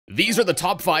These are the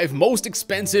top 5 most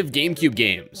expensive GameCube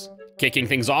games. Kicking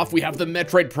things off, we have the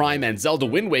Metroid Prime and Zelda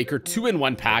Wind Waker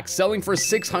 2-in-1 pack selling for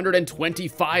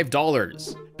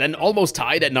 $625. Then almost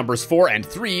tied at numbers 4 and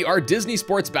 3 are Disney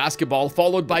Sports Basketball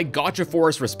followed by Gotcha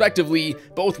Force respectively,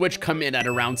 both which come in at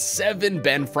around 7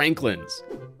 Ben Franklins.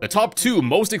 The top 2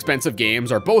 most expensive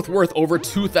games are both worth over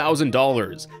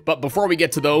 $2,000, but before we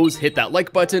get to those, hit that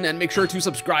like button and make sure to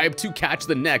subscribe to catch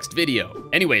the next video.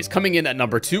 Anyways, coming in at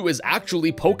number 2 is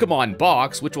actually Pokemon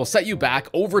Box, which will set you back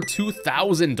over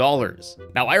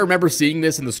 $2,000. Now, I remember seeing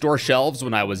this in the store shelves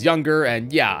when I was younger,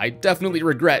 and yeah, I definitely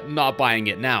regret not buying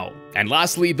it now. And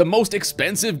lastly, the most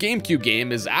expensive GameCube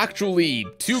game is actually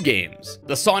 2 games.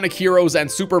 The Sonic Heroes and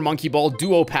Super Monkey Ball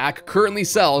Duo Pack currently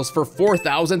sells for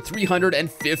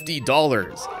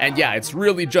 $4,350. And yeah, it's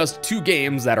really just 2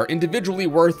 games that are individually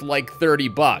worth like 30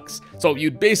 bucks. So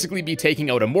you'd basically be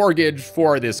taking out a mortgage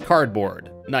for this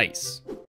cardboard. Nice.